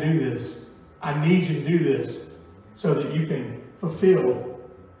have to do this. I need you to do this so that you can fulfill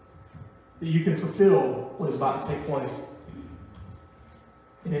what is about to take place.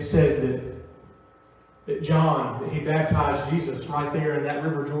 And it says that John, that he baptized Jesus right there in that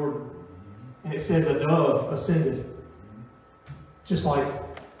river Jordan. And it says a dove ascended. Just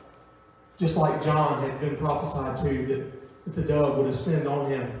like John had been prophesied to, that the dove would ascend on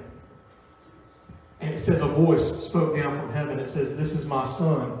him. And it says a voice spoke down from heaven. It says, this is my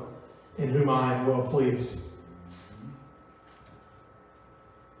Son, in whom I am well pleased.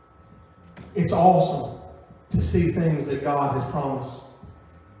 It's awesome to see things that God has promised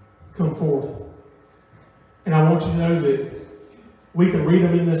come forth. And I want you to know that we can read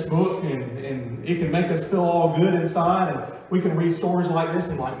them in this book, and it can make us feel all good inside, and we can read stories like this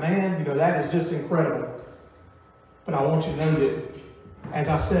and like, man, that is just incredible. But I want you to know that as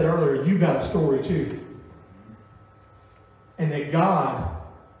I said earlier, you've got a story too. And that God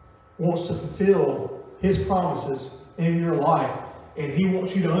wants to fulfill His promises in your life. And He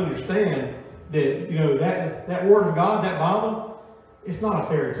wants you to understand that, that Word of God, that Bible, it's not a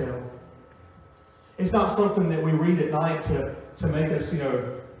fairy tale. It's not something that we read at night to make us,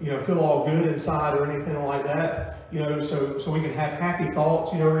 feel all good inside or anything like that, so we can have happy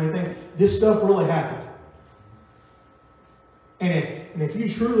thoughts, or anything. This stuff really happened. And if you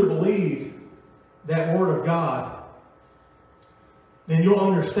truly believe that Word of God, then you'll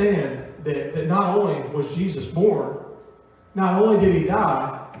understand that not only was Jesus born, not only did He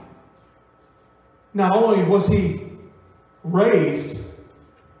die, not only was He raised,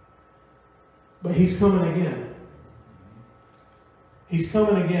 but He's coming again. He's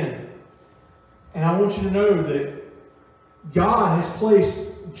coming again. And I want you to know that God has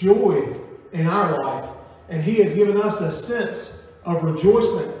placed joy in our life. And He has given us a sense of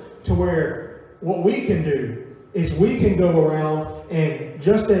rejoicement to where what we can do is we can go around and,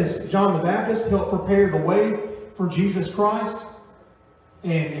 just as John the Baptist helped prepare the way for Jesus Christ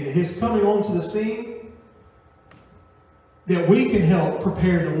and His coming onto the scene, that we can help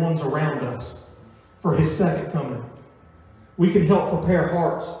prepare the ones around us for His second coming. We can help prepare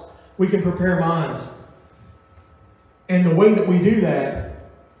hearts. We can prepare minds. And the way that we do that,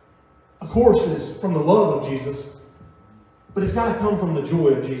 of course, is from the love of Jesus. But it's got to come from the joy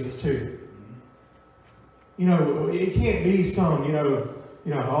of Jesus too. It can't be some,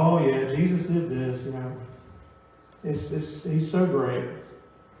 oh yeah, Jesus did this, He's so great.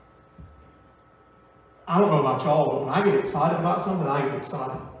 I don't know about y'all, but when I get excited about something, I get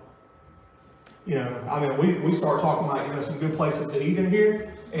excited. We start talking about, some good places to eat in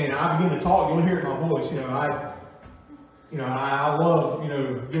here, and I begin to talk, you'll hear it in my voice. I love,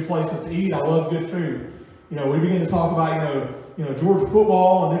 good places to eat. I love good food. We begin to talk about, Georgia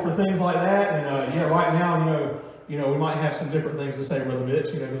football and different things like that. And right now, we might have some different things to say, Brother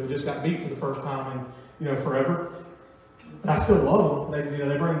Mitch, because we just got beat for the first time in, forever. But I still love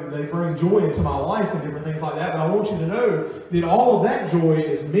them. They bring joy into my life and different things like that. But I want you to know that all of that joy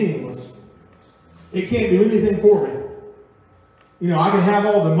is meaningless. It can't do anything for me. I can have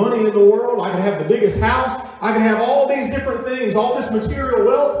all the money in the world. I can have the biggest house. I can have all these different things, all this material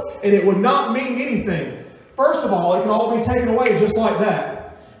wealth, and it would not mean anything. First of all, it can all be taken away just like that.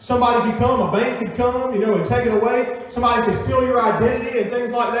 Somebody could come, a bank could come, and take it away. Somebody could steal your identity and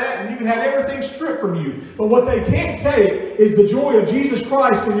things like that, and you can have everything stripped from you. But what they can't take is the joy of Jesus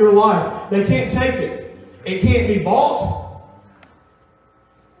Christ in your life. They can't take it. It can't be bought,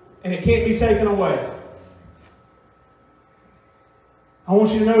 and it can't be taken away. I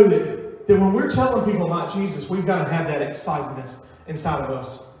want you to know that when we're telling people about Jesus, we've got to have that excitement inside of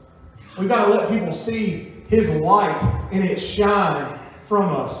us. We've got to let people see His light and it shine from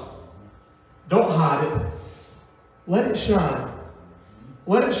us. Don't hide it. Let it shine.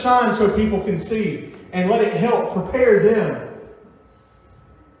 Let it shine so people can see, and let it help prepare them.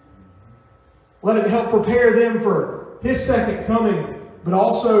 Let it help prepare them for His second coming, but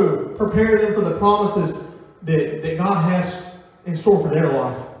also prepare them for the promises that God has in store for their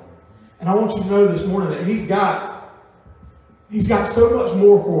life. And I want you to know this morning that He's got so much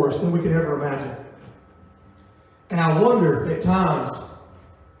more for us than we could ever imagine. And I wonder at times,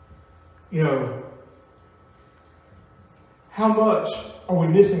 how much are we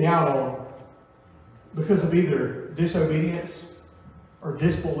missing out on because of either disobedience or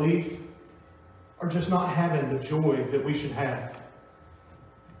disbelief or just not having the joy that we should have.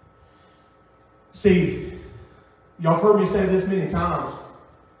 See, y'all have heard me say this many times,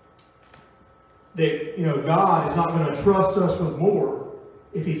 that, God is not going to trust us with more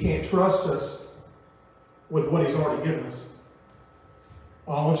if He can't trust us with what He's already given us.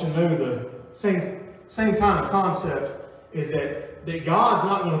 Well, I want you to know the same kind of concept is that God's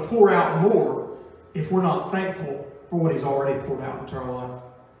not going to pour out more if we're not thankful for what He's already poured out into our life.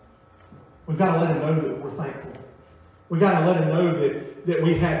 We've got to let Him know that we're thankful. We've got to let Him know that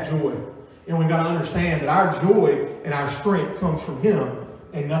we have joy. And we've got to understand that our joy and our strength comes from Him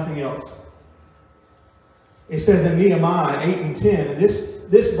and nothing else. It says in Nehemiah 8 and 10, and this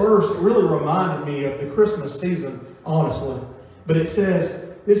verse, it really reminded me of the Christmas season, honestly. But it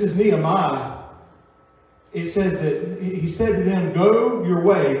says, this is Nehemiah. It says that he said to them, "Go your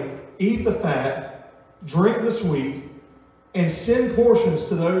way, eat the fat, drink the sweet, and send portions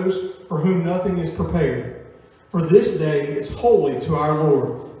to those for whom nothing is prepared. For this day is holy to our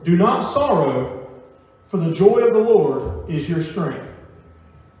Lord. Do not sorrow, for the joy of the Lord is your strength."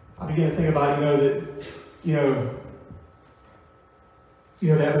 I begin to think about,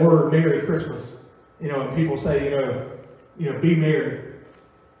 that word Merry Christmas. And people say, be merry.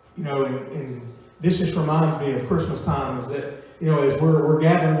 and this just reminds me of Christmas time, is that, as we're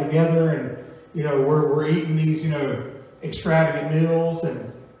gathering together and, we're eating these, extravagant meals,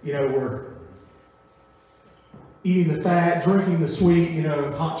 and, we're eating the fat, drinking the sweet,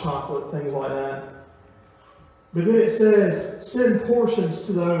 hot chocolate, things like that. But then it says, send portions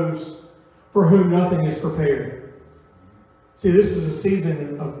to those for whom nothing is prepared. See, this is a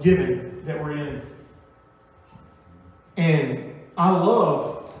season of giving that we're in. And I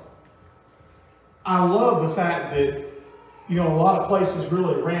love the fact that, a lot of places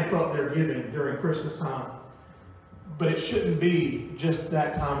really ramp up their giving during Christmas time. But it shouldn't be just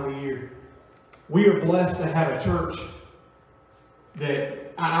that time of the year. We are blessed to have a church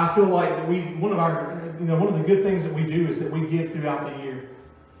that I feel like that one of the good things that we do is that we give throughout the year.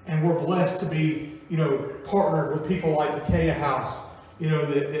 And we're blessed to be, partnered with people like the Kea House,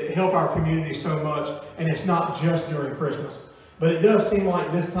 that help our community so much. And it's not just during Christmas. But it does seem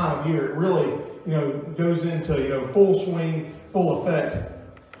like this time of year, it really, goes into, full swing, full effect.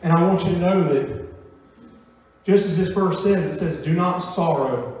 And I want you to know that just as this verse says, it says, do not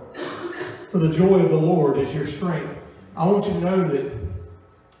sorrow, for the joy of the Lord is your strength. I want you to know that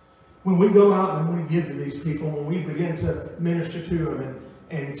when we go out and when we give to these people, when we begin to minister to them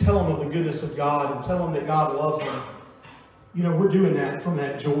and tell them of the goodness of God and tell them that God loves them, we're doing that from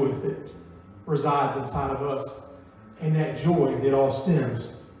that joy that resides inside of us. And that joy, it all stems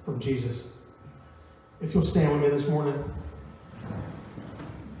from Jesus. If you'll stand with me this morning.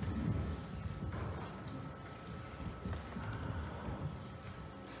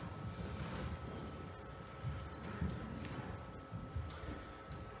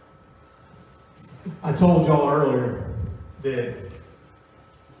 I told y'all earlier that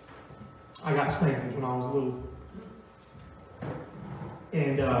I got spankings when I was little.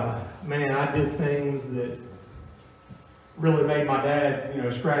 And, man, I did things that really made my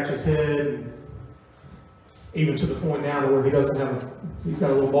dad, scratch his head. And even to the point now to where he's got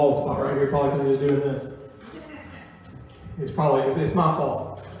a little bald spot right here, probably because he was doing this. It's my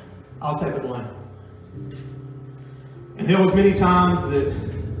fault. I'll take the blame. And there was many times that,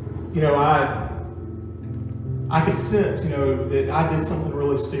 I could sense, that I did something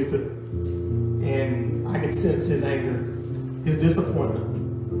really stupid. And I could sense his anger, his disappointment.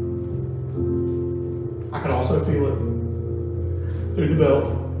 I could also feel it through the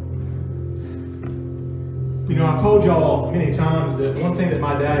belt. I've told y'all many times that one thing that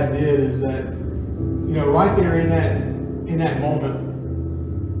my dad did is that, right there in that moment,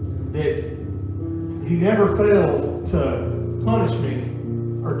 that he never failed to punish me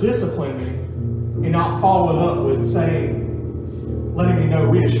or discipline me and not follow it up with saying, letting me know,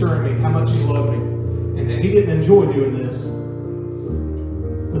 reassuring me how much he loved me and that he didn't enjoy doing this.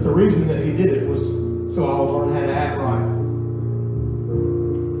 But the reason that he did it was so I would learn how to act right.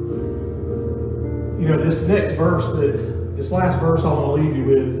 This next verse, this last verse I want to leave you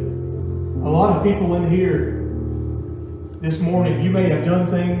with, a lot of people in here this morning, you may have done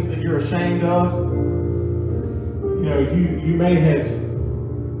things that you're ashamed of. You may have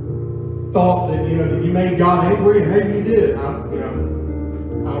thought that, that you made God angry, and maybe you did. I don't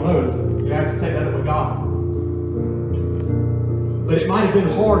know. You have to take that up with God. But it might have been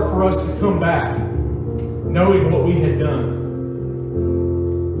hard for us to come back knowing what we had done.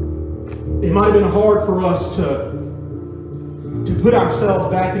 It might have been hard for us to put ourselves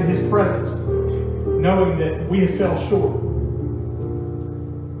back in His presence, knowing that we had fell short.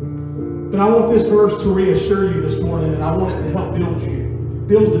 But I want this verse to reassure you this morning, and I want it to help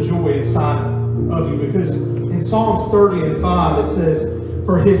build the joy inside of you. Because in Psalms 30 and 5, it says,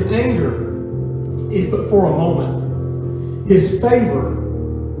 for His anger is but for a moment. His favor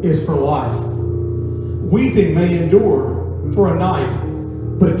is for life. Weeping may endure for a night,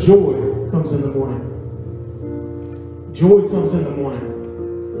 but joy comes in the morning. Joy comes in the morning.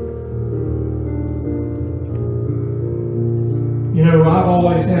 I've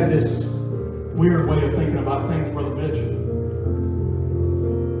always had this weird way of thinking about things, Brother Mitch.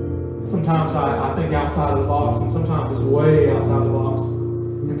 Sometimes I think outside of the box, and sometimes it's way outside the box.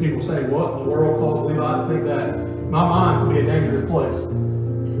 And people say, what in the world caused Levi to think that? My mind could be a dangerous place.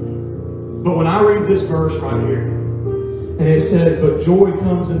 But when I read this verse right here, and it says, but joy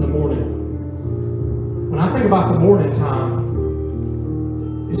comes in the morning. When I think about the morning time,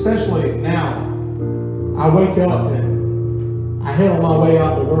 especially now, I wake up and I head on my way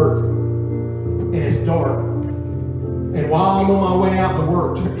out to work, and it's dark. And while I'm on my way out to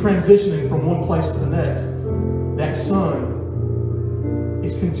work, transitioning from one place to the next, that sun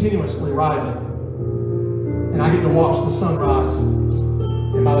is continuously rising. And I get to watch the sunrise.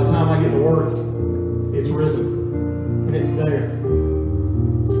 And by the time I get to work, it's risen. And it's there.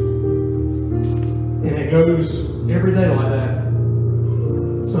 it goes every day like that.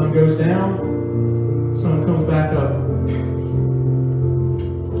 The sun goes down, the sun comes back up.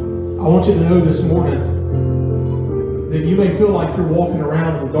 I want you to know this morning that you may feel like you're walking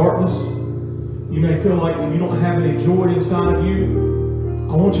around in the darkness. You may feel like that you don't have any joy inside of you.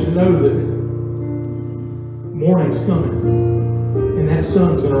 I want you to know that morning's coming and that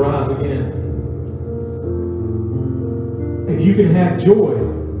sun's going to rise again. And you can have joy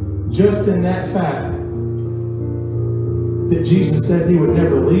just in that fact that Jesus said He would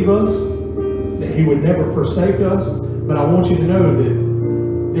never leave us, that He would never forsake us. But I want you to know that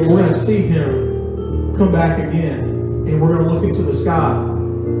we're going to see Him come back again, and we're going to look into the sky,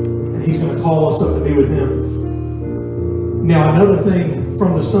 and He's going to call us up to be with Him. Now, another thing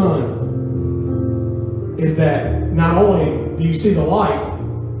from the sun is that not only do you see the light,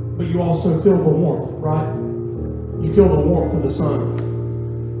 but you also feel the warmth, right? You feel the warmth of the sun.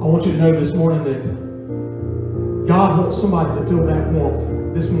 I want you to know this morning that God wants somebody to feel that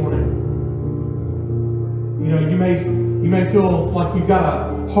warmth this morning. You know, you may feel like you've got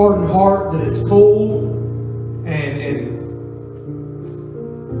a hardened heart, that it's cold, and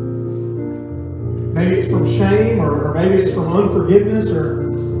maybe it's from shame, or maybe it's from unforgiveness or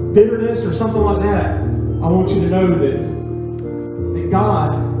bitterness or something like that. I want you to know that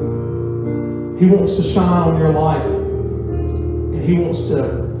God, He wants to shine on your life, and He wants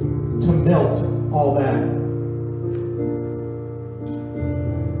to melt all that.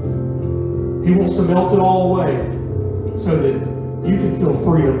 He wants to melt it all away so that you can feel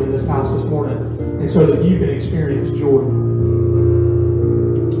freedom in this house this morning, and so that you can experience joy.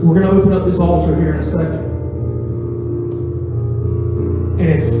 We're going to open up this altar here in a second. And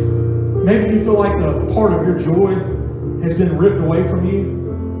if maybe you feel like a part of your joy has been ripped away from you,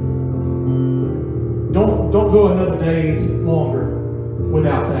 don't go another day longer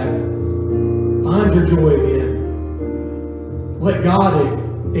without that. Find your joy again. Let God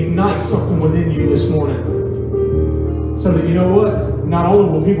ignite something within you this morning, so that, you know what, not only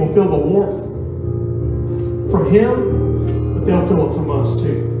will people feel the warmth from Him, but they'll feel it from us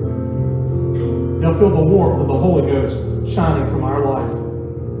too. They'll feel the warmth of the Holy Ghost shining from our life.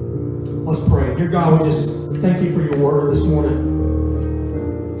 Let's pray. Dear God, we just thank You for Your word this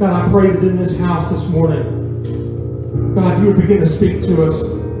morning. God, I pray that in this house this morning, God, You would begin to speak to us.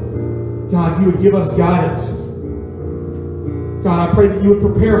 God, You would give us guidance. God, I pray that You would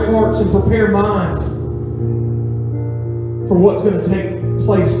prepare hearts and prepare minds for what's going to take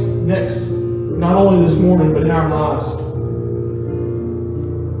place next, not only this morning, but in our lives.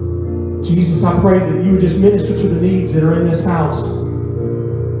 Jesus, I pray that You would just minister to the needs that are in this house.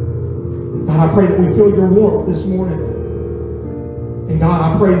 God, I pray that we feel Your warmth this morning. And God,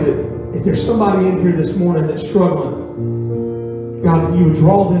 I pray that if there's somebody in here this morning that's struggling, God, that You would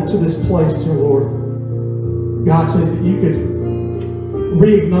draw them to this place, dear Lord. God, so that You could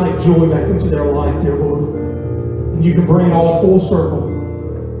reignite joy back into their life, dear Lord. And You can bring it all full circle.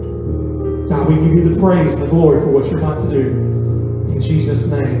 God, we give You the praise and the glory for what You're about to do. In Jesus'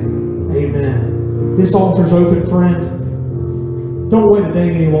 name, amen. This altar's open, friend. Don't wait a day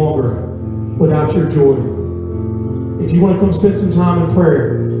any longer without your joy. If you want to come spend some time in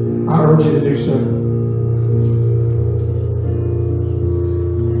prayer, I urge you to do so.